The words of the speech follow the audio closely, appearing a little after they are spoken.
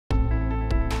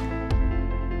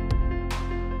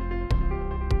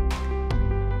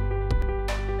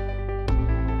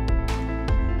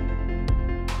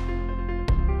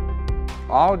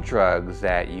all drugs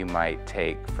that you might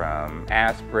take, from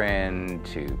aspirin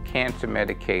to cancer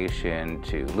medication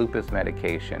to lupus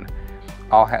medication,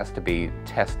 all has to be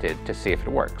tested to see if it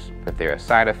works, if there are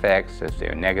side effects, if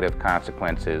there are negative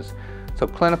consequences. So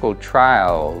clinical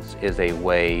trials is a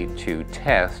way to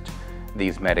test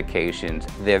these medications.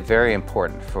 They're very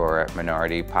important for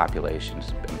minority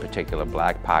populations, in particular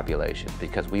Black populations,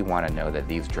 because we want to know that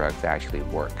these drugs actually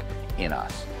work in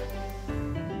us.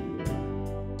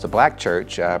 The Black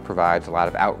Church provides a lot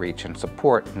of outreach and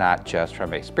support, not just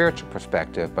from a spiritual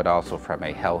perspective, but also from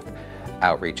a health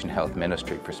outreach and health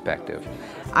ministry perspective.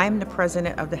 I'm the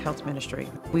president of the health ministry.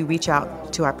 We reach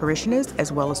out to our parishioners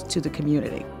as well as to the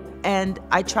community. And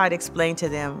I try to explain to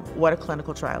them what a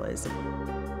clinical trial is.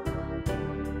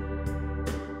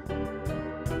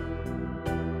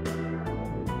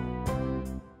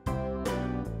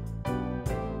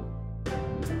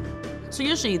 So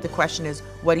usually the question is,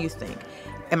 what do you think?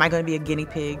 Am I going to be a guinea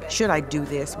pig? Should I do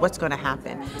this? What's going to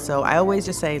happen? So I always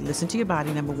just say, listen to your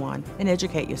body, number one, and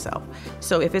educate yourself.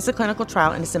 So if it's a clinical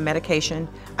trial and it's a medication,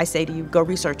 I say to you, go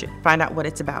research it, find out what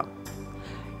it's about.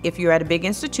 If you're at a big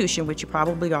institution, which you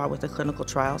probably are with the clinical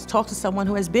trials, talk to someone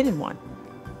who has been in one.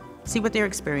 See what their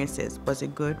experience is. Was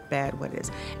it good, bad, what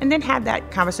is? And then have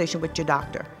that conversation with your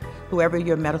doctor, whoever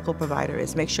your medical provider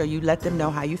is. Make sure you let them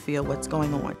know how you feel, what's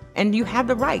going on. And you have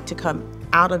the right to come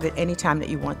out of it anytime that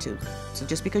you want to. So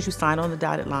just because you sign on the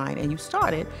dotted line and you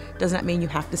start it, does not mean you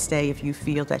have to stay if you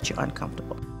feel that you're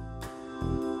uncomfortable.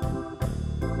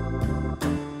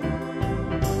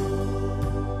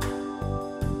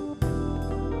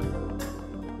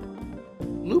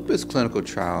 Lupus clinical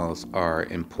trials are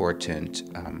important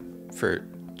for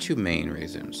two main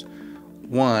reasons.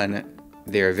 One,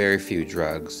 there are very few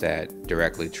drugs that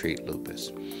directly treat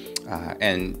lupus,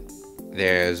 and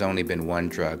there's only been one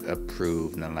drug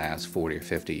approved in the last 40 or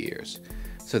 50 years.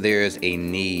 So there is a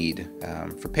need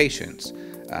for patients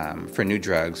for new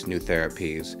drugs, new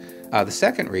therapies. The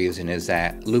second reason is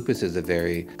that lupus is a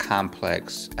very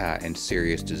complex and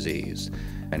serious disease.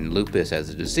 And lupus as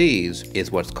a disease is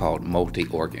what's called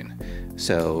multi-organ.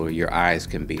 So your eyes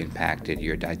can be impacted,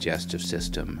 your digestive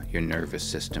system, your nervous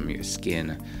system, your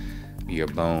skin, your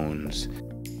bones.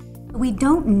 We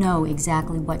don't know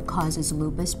exactly what causes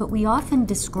lupus, but we often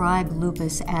describe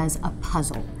lupus as a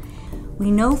puzzle. We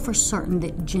know for certain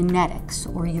that genetics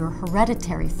or your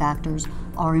hereditary factors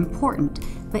are important,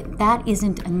 but that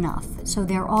isn't enough. So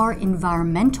there are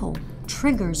environmental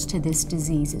triggers to this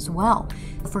disease as well.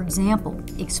 For example,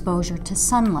 exposure to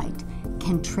sunlight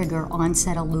can trigger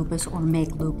onset of lupus or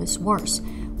make lupus worse.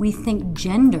 We think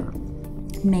gender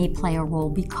may play a role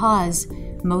because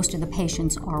most of the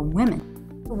patients are women.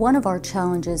 One of our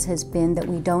challenges has been that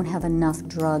we don't have enough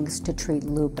drugs to treat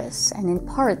lupus, and in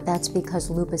part that's because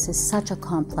lupus is such a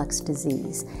complex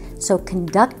disease. So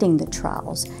conducting the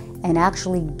trials and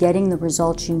actually getting the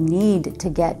results you need to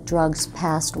get drugs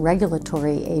past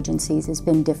regulatory agencies has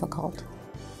been difficult.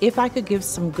 If I could give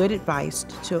some good advice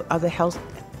to other health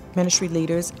ministry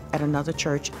leaders at another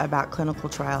church about clinical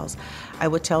trials, I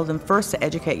would tell them first to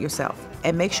educate yourself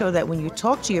and make sure that when you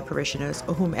talk to your parishioners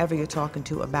or whomever you're talking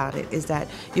to about it, is that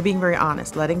you're being very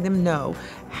honest, letting them know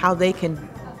how they can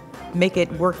make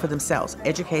it work for themselves,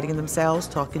 educating themselves,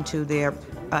 talking to their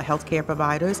healthcare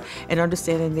providers, and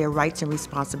understanding their rights and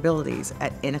responsibilities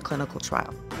in a clinical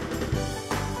trial.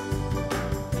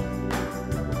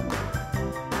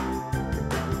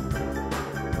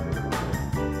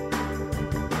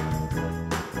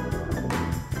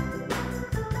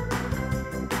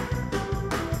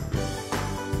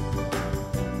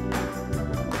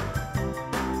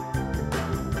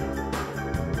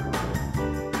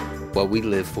 What we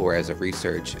live for as a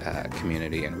research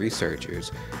community and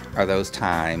researchers are those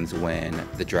times when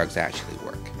the drugs actually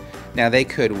work. Now, they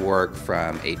could work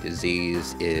from a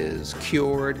disease is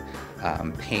cured,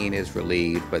 pain is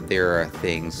relieved, but there are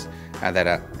things that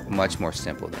are much more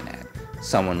simple than that.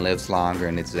 Someone lives longer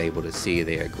and is able to see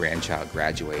their grandchild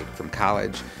graduate from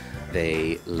college.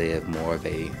 They live more of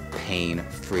a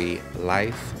pain-free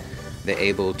life. They're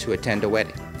able to attend a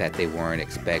wedding that they weren't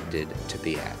expected to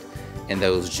be at. And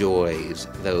those joys,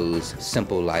 those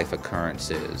simple life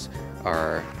occurrences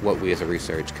are what we as a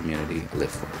research community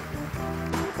live for.